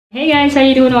Hey guys, how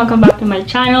you doing? Welcome back to my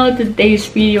channel. Today's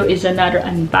video is another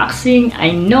unboxing.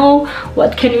 I know,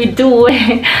 what can we do?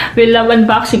 We love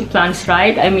unboxing plants,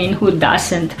 right? I mean, who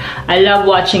doesn't? I love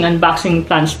watching unboxing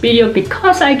plants video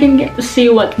because I can get to see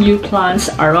what new plants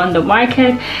are on the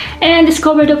market and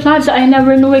discover the plants I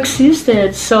never knew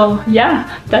existed. So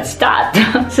yeah, that's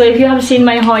that. So if you have seen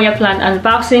my Hoya plant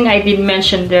unboxing, I did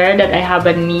mention there that I have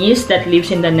a niece that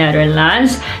lives in the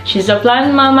Netherlands. She's a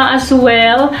plant mama as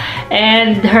well,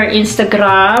 and her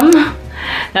Instagram,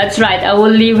 that's right, I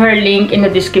will leave her link in the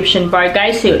description bar,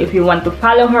 guys, so if you want to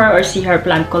follow her or see her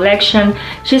plant collection.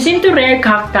 She's into rare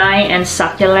cacti and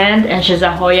succulent, and she's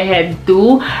a Hoya head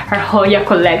too. Her Hoya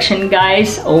collection,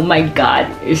 guys, oh my god,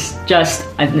 is just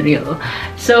unreal.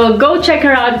 So go check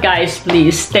her out, guys,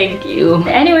 please. Thank you.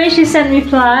 Anyway, she sent me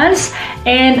plants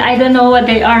and I don't know what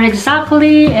they are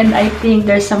exactly, and I think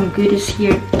there's some goodies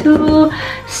here too.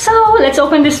 So let's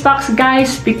open this box,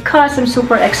 guys, because I'm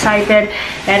super excited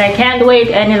and I can't wait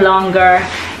any longer.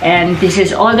 And this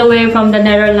is all the way from the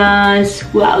Netherlands.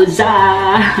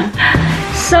 Wowza!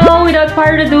 So without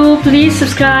further ado, please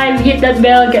subscribe, hit that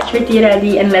bell, get your tea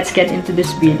ready, and let's get into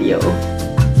this video.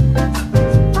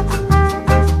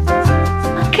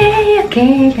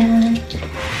 Okay, guys,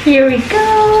 here we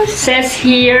go. It says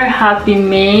here, happy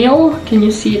mail. Can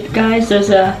you see it, guys? There's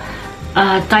a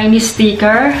tiny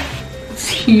sticker. It's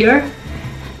here.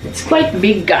 It's quite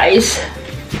big, guys.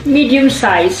 Medium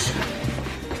size.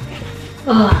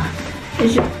 Oh,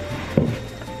 it's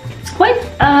quite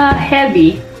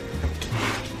heavy.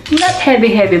 Not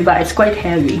heavy, but it's quite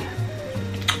heavy.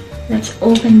 Let's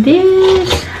open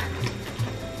this.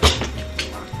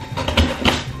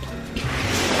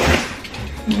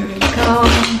 Here we go.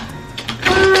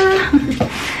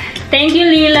 Thank you,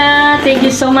 Lila. Thank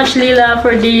you so much, Lila,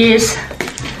 for this.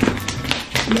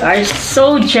 You are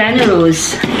so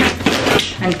generous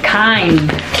and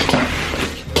kind.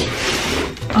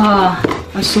 Oh,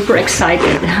 I'm super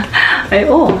excited. I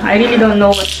really don't know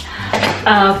what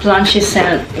plant she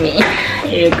sent me.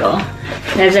 Here you go.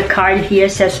 There's a card here,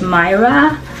 says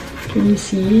Myra. Can you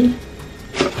see?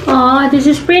 Oh, this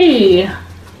is pretty.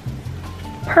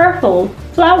 Purple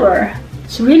flower.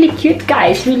 It's really cute,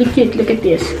 guys. Really cute. Look at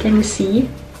this. Can you see?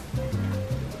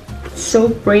 It's so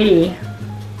pretty.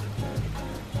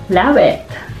 Love it.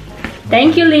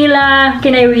 Thank you, Lila.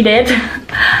 Can I read it?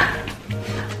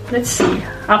 Let's see.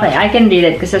 Okay, I can read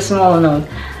it because it's a small note.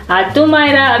 To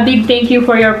Myra, a big thank you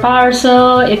for your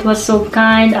parcel. It was so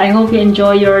kind. I hope you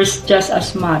enjoy yours just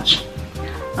as much.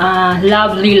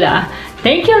 Love, Lila.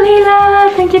 Thank you,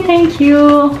 Lila. Thank you, thank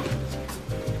you.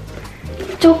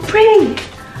 So pretty.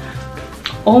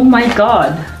 Oh my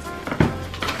god.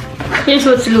 Here's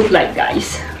what it looks like,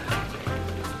 guys.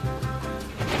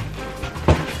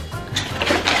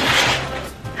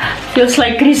 Feels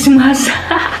like Christmas.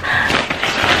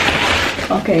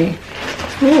 Okay.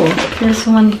 Oh, there's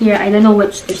one here. I don't know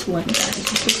what's this one, guys. It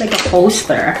looks like a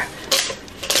poster.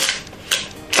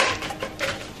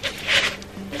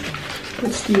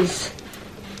 What's this?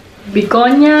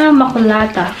 Begonia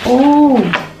maculata. Oh,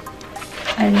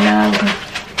 I love it.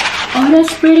 Oh,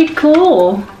 that's pretty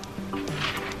cool.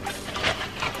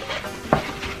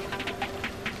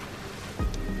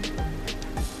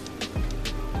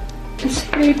 It's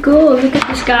pretty cool. Look at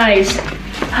this, guys.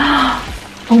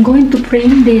 I'm going to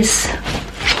frame this.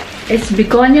 It's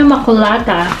Begonia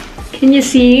maculata. Can you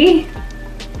see?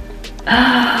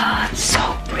 It's so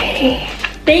pretty.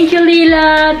 Thank you,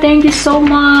 Lila. Thank you so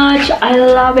much. I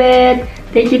love it.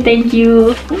 Thank you, thank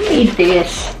you. Who made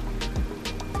this?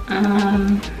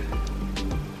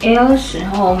 Else?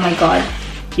 Oh my god.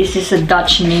 This is a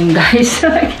Dutch name, guys.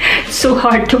 It's so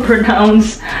hard to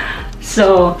pronounce.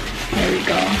 So, there we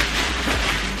go.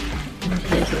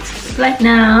 Here's what it looks like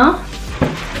now.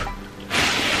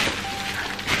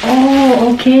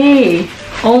 Oh, okay.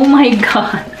 Oh my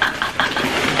god.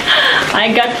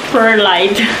 I got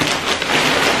perlite.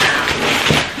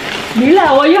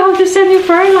 Lila, why you have to send me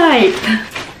perlite?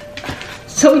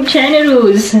 So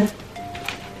generous.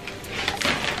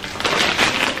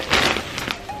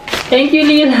 Thank you,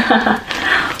 Lila.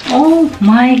 Oh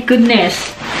my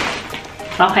goodness.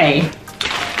 Okay.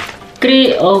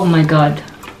 Oh my god.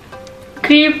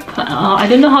 I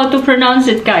don't know how to pronounce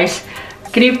it, guys.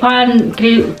 Cryptanthus,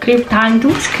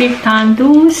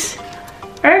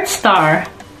 Earth Star,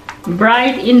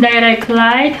 bright indirect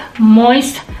light,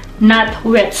 moist, not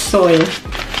wet soil.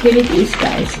 Here it is,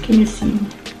 guys. Can you see?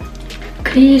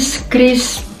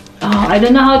 Chris. Oh, I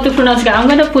don't know how to pronounce it. I'm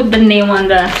gonna put the name on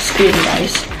the screen,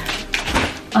 guys.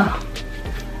 Oh,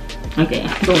 okay.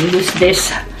 Don't lose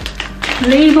this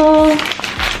label.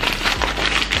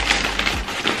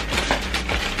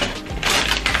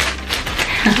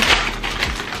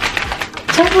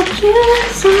 So cute,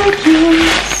 so cute,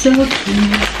 so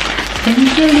cute.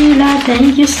 Thank you, Lila.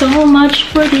 Thank you so much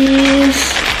for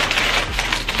this.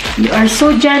 You are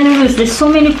so generous. There's so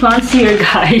many plants here,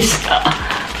 guys.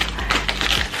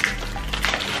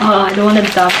 Oh, I don't want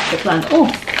to dump the plant. Oh.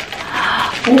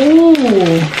 Oh.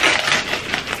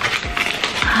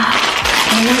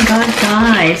 Oh my god,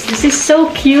 guys. This is so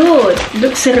cute.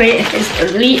 Looks rare.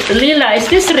 Lila, is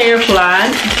this rare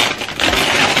plant?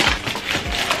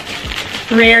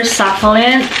 Rare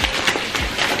succulent.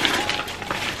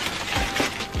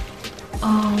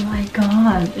 Oh my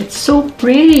god. It's so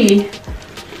pretty.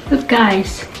 Look,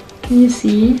 guys. Can you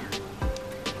see?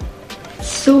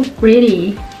 So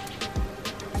pretty.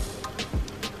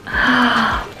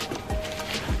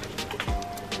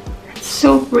 It's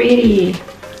so pretty.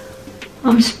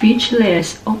 I'm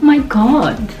speechless. Oh my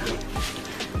god.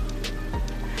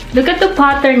 Look at the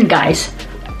pattern, guys.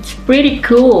 It's pretty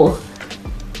cool.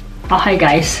 Okay,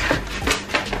 guys.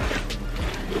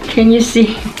 Can you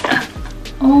see?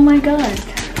 Oh my god.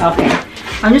 Okay.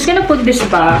 I'm just gonna put this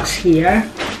box here.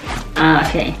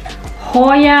 Okay.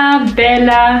 Hoya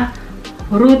Bella,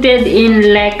 rooted in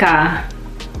Leca.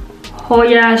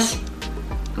 Hoya's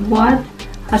what?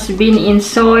 Has been in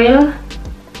soil.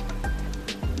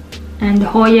 And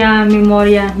Hoya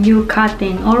Memoria, new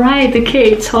cutting. Alright,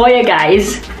 okay, it's Hoya,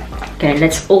 guys. Okay,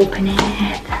 let's open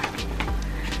it.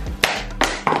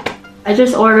 I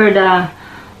just ordered a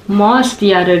moss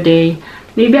the other day.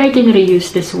 Maybe I can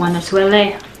reuse this one as well,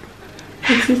 eh?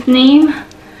 What's his name?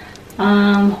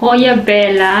 Hoya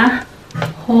Bella.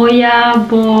 Hoya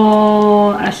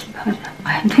Bo... I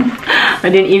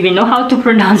didn't even know how to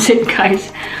pronounce it,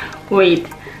 guys. Wait.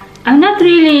 I'm not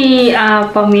really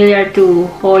familiar to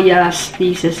Hoya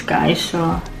species, guys,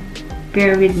 so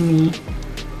bear with me.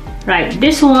 Right,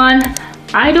 this one,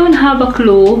 I don't have a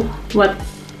clue what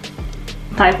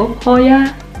type of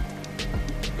Hoya.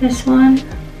 This one.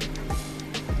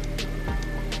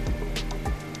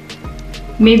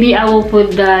 Maybe I will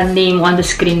put the name on the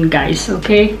screen, guys,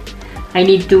 okay? I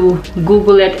need to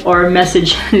Google it or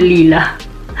message Lila.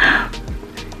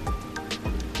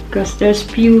 Because there's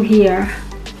few here.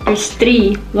 There's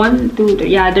 3. 1, 2, 3.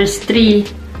 Yeah, there's 3.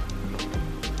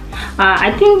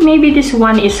 I think maybe this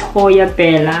one is Hoya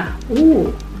Bella.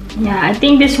 Ooh. Yeah, I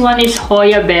think this one is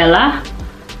Hoya Bella.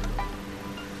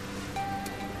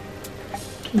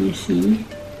 Can you see?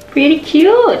 Pretty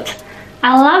cute.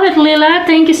 I love it, Lila.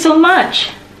 Thank you so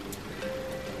much.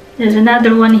 There's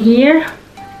another one here.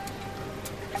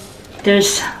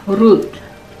 There's root.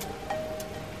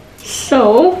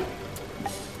 So,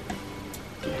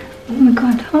 oh my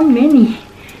god, how many?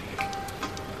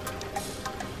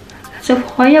 So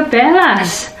Hoya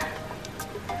Bellas.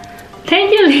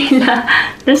 Thank you, Lila.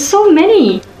 There's so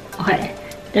many. Okay,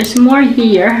 there's more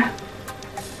here.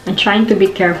 I'm trying to be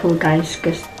careful, guys,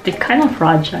 because they're kind of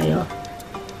fragile.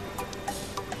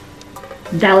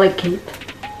 Delicate.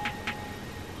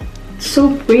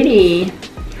 So pretty.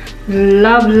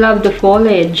 Love the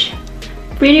foliage.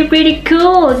 Pretty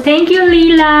cool. Thank you,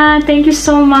 Lila. Thank you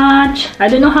so much. I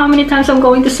don't know how many times I'm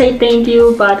going to say thank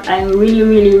you, but I'm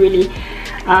really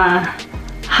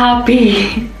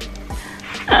happy.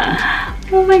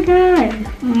 Oh my god.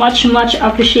 Much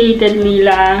appreciated,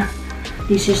 Lila.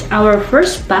 This is our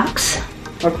first box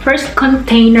or first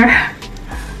container.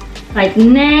 Right,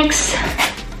 next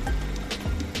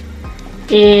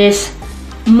is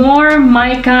more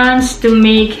Micans to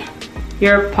make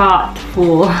your pot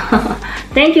full.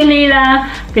 Thank you, Lila.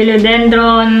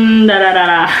 Philodendron.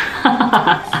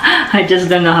 I just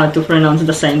don't know how to pronounce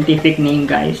the scientific name,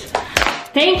 guys.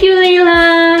 Thank you,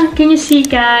 Lila. Can you see,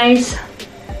 guys?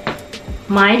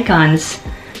 Micans.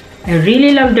 I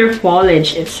really love their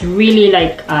foliage. It's really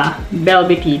like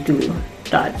velvety to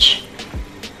touch.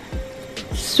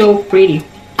 So pretty.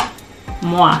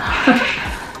 Mwah.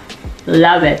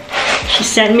 Love it. She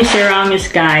sent me ceramics,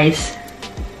 guys.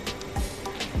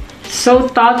 So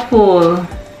thoughtful.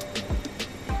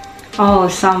 Oh,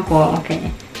 sample.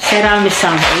 Okay. Ceramic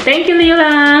sample. Thank you,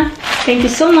 Lila. Thank you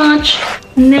so much.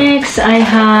 Next, I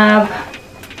have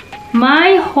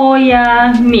my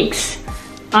Hoya mix.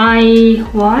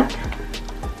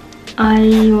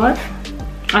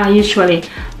 Usually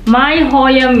my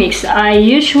Hoya mix, I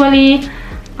usually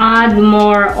add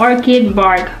more orchid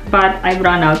bark, but I've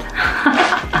run out.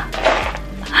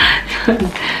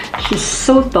 She's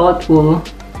so thoughtful.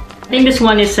 I think this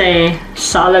one is a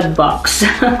solid box.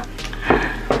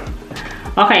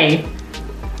 Okay.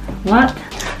 What?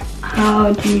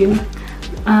 How do you...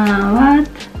 what?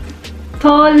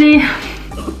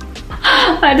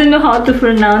 I don't know how to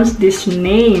pronounce this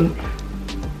name.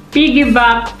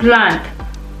 Piggyback plant.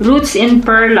 roots in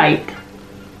perlite.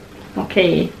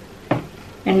 Okay.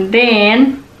 And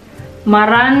then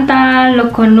Maranta,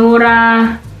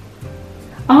 Leuconeura.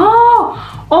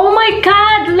 Oh my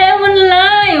god, lemon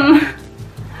lime.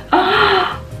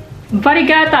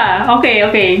 Variegata.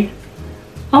 Okay.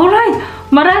 Alright.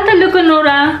 Maranta,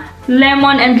 Leuconeura,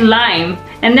 lemon and lime.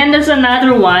 And then there's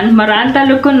another one, Maranta,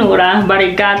 Leuconeura,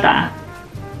 Variegata.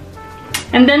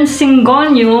 And then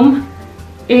Syngonium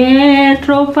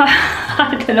Erythrophyllum.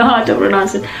 I don't know how to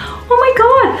pronounce it. Oh my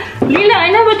god! Lila,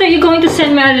 I never thought you're going to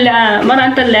send me a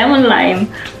Maranta lemon lime.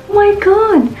 Oh my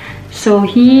god! So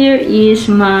here is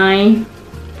my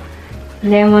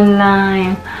lemon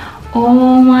lime.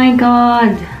 Oh my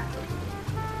god!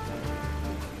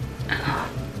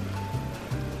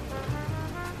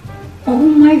 Oh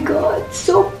my god!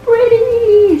 So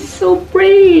pretty! So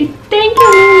pretty! Thank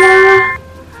you, Lila!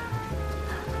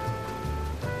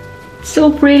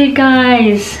 So pretty,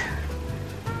 guys!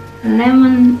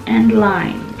 Lemon and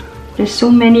lime. There's so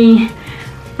many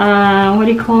what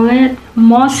do you call it,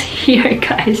 moss here,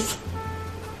 guys.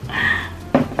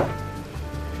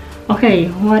 Okay,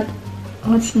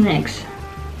 what's next?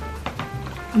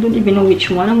 I don't even know which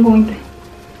one I'm going to.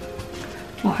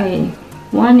 Okay,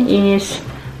 one is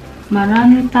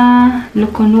Maranta,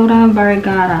 Leuconeura,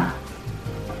 Variegata.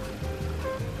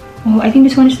 Oh, I think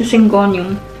this one is the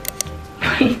Syngonium.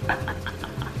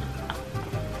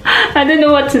 I don't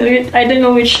know what to, I don't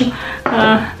know which.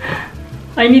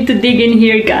 I need to dig in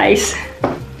here, guys.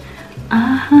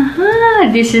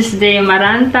 This is the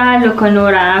Maranta,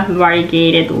 Leuconeura,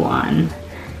 variegated one.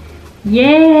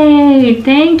 Yay!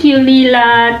 Thank you,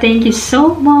 Lila. Thank you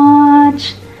so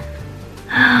much.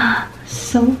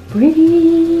 So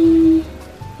pretty.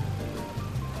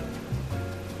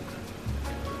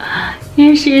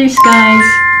 Here she is, guys.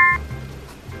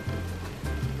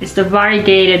 It's the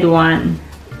variegated one.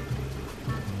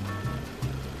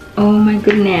 Oh my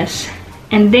goodness.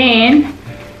 And then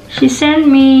she sent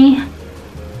me,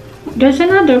 there's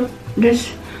another,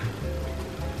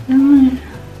 and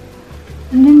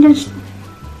then there's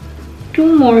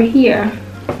two more here.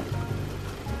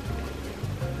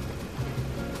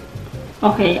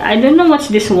 Okay, I don't know what's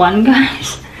this one,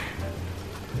 guys.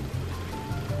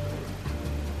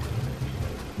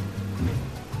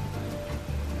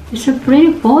 It's a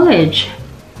pretty foliage.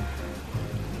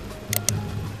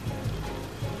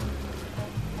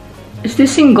 Is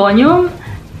this Syngonium?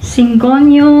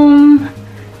 Syngonium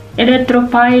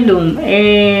Erythrophyllum.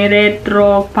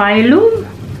 Erythrophyllum?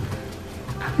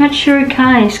 I'm not sure,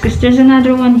 guys, because there's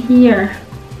another one here.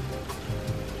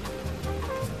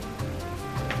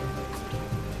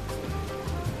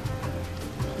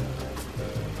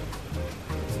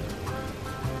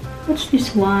 What's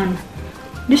this one?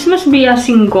 This must be a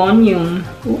Syngonium.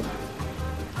 Oh.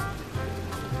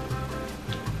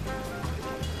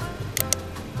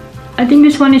 I think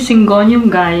this one is Syngonium,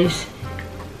 guys.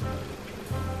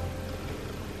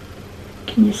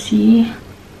 Can you see?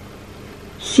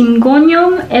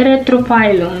 Syngonium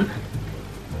Erythrophyllum.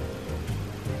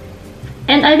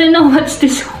 And I don't know what's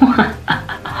this one.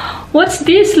 What's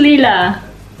this, Lila?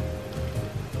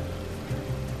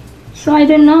 So I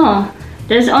don't know.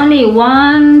 There's only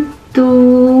 1,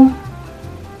 2,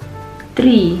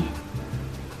 3.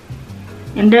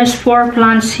 And there's 4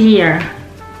 plants here.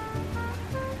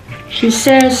 She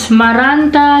says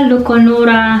Maranta,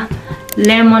 Leuconeura,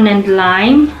 lemon and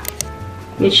lime,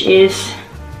 which is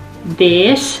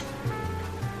this.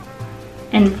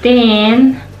 And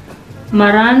then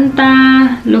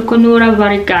Maranta, Leuconeura,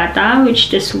 Variegata,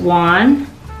 which is one.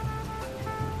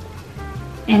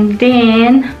 And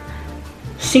then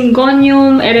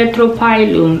Syngonium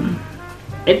Erythrophyllum.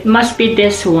 It must be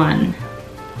this one.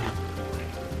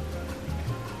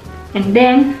 And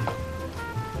then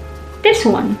this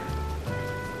one.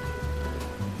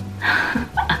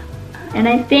 And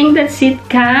I think that's it,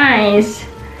 guys.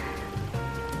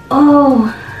 Oh,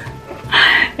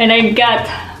 and I got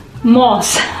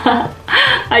moss.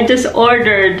 I just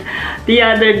ordered the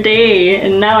other day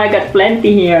and now I got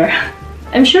plenty here.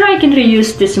 I'm sure I can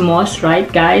reuse this moss,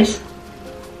 right, guys?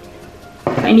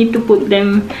 I need to put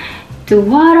them to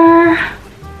water.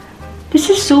 This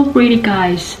is so pretty,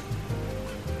 guys.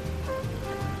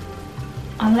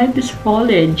 I like this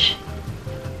foliage.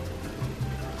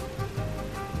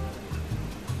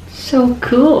 So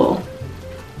cool.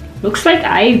 Looks like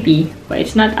ivy, but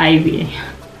it's not ivy.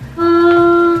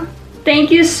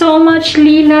 Thank you so much,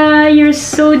 Lila. You're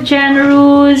so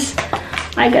generous.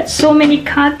 I got so many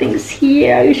cuttings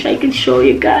here. I wish I could show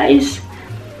you guys.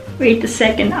 Wait a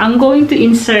second. I'm going to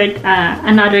insert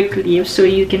another clip so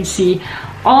you can see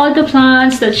all the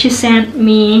plants that she sent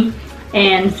me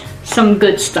and some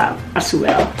good stuff as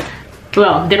well.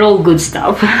 Well, they're all good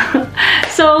stuff.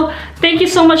 So thank you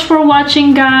so much for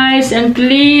watching, guys, and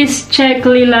please check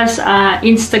Lila's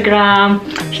Instagram.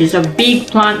 She's a big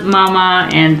plant mama,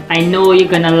 and I know you're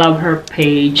gonna love her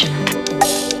page.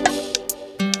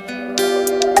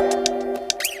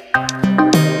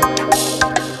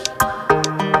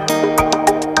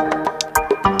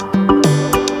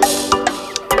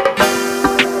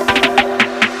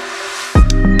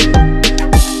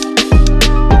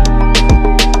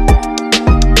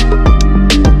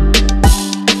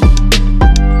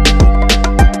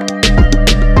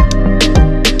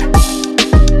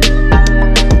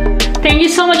 Thank you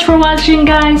so much for watching,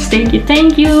 guys.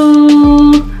 Thank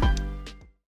you.